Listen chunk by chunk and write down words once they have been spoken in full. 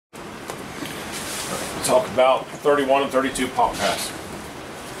talk about 31 and 32 pop pass.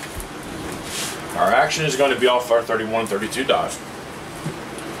 Our action is going to be off our 31 and 32 dive.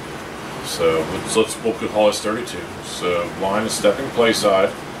 So we'll call this 32. So line is stepping play side.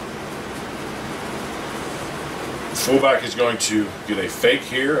 The fullback is going to get a fake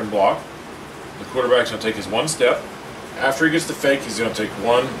here and block. The quarterback's going to take his one step. After he gets the fake, he's going to take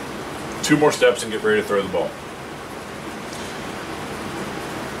two more steps and get ready to throw the ball.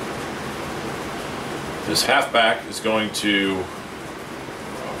 This halfback is going to,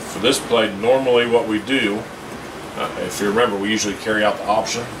 for this play, normally what we do, if you remember, we usually carry out the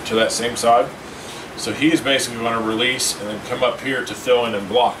option to that same side. So he is basically going to release and then come up here to fill in and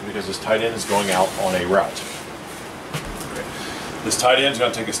block because his tight end is going out on a route. Okay. This tight end is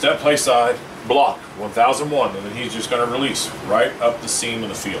going to take a step play side, block 1001, and then he's just going to release right up the seam of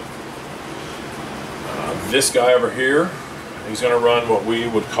the field. This guy over here, he's going to run what we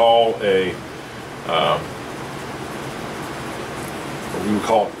would call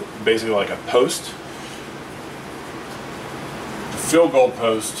basically like a post. The field goal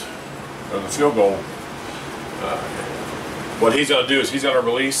post, or the field goal, what he's going to do is he's going to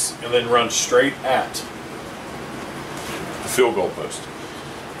release and then run straight at the field goal post.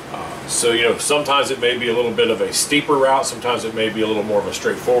 So, you know, sometimes it may be a little bit of a steeper route, sometimes it may be a little more of a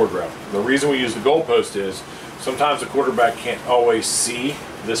straightforward route. The reason we use the goal post is sometimes the quarterback can't always see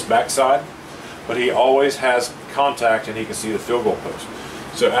this backside, but he always has contact and he can see the field goal post.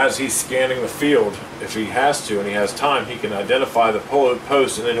 So as he's scanning the field, if he has to and he has time, he can identify the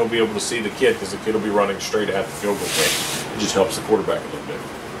post and then he'll be able to see the kid because the kid will be running straight at the field goal post. It just helps the quarterback a little bit.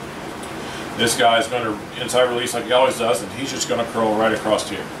 This guy's going to inside release like he always does, and he's just going to curl right across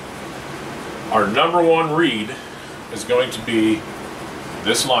here. Our number one read is going to be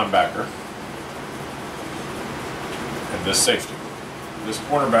this linebacker and this safety. This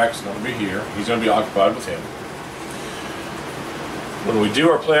cornerback is going to be here. He's going to be occupied with him. When we do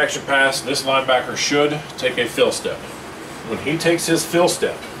our play action pass, this linebacker should take a fill step. When he takes his fill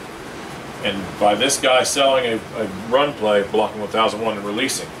step, and by this guy selling a run play, blocking 1001 and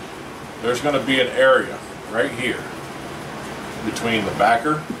releasing, there's going to be an area right here between the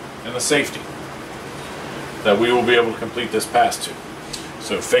backer and the safety that we will be able to complete this pass to.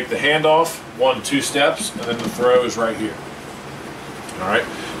 So fake the handoff, 1-2 steps, and then the throw is right here. All right,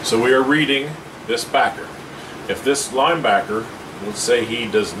 so we are reading this backer. If this linebacker, let's say he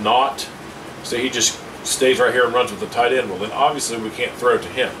does not, say he just stays right here and runs with the tight end, well then obviously we can't throw to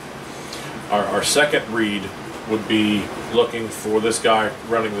him. Our second read would be looking for this guy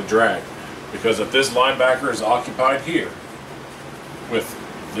running the drag, because if this linebacker is occupied here with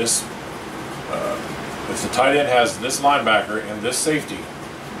this, if the tight end has this linebacker and this safety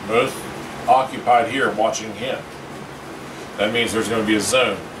both occupied here watching him, that means there's going to be a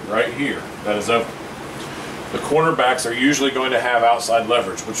zone right here that is open. The cornerbacks are usually going to have outside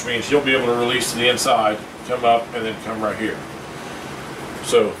leverage, which means he'll be able to release to the inside, come up, and then come right here.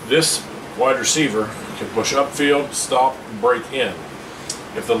 So this wide receiver can push upfield, stop, and break in.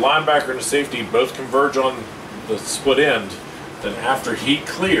 If the linebacker and the safety both converge on the split end, then after he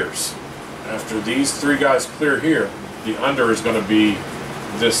clears, after these three guys clear here, the under is going to be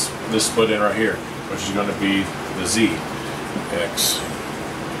this split end right here, which is going to be the Z. X,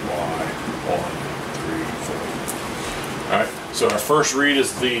 Y, 1, 3, 4. Alright, so our first read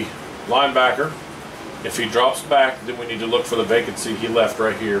is the linebacker. If he drops back, then we need to look for the vacancy he left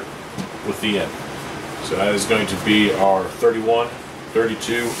right here with the end. So that is going to be our 31,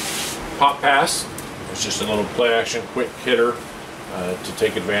 32 pop pass. It's just a little play action, quick hitter to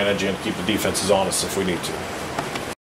take advantage and keep the defenses honest if we need to.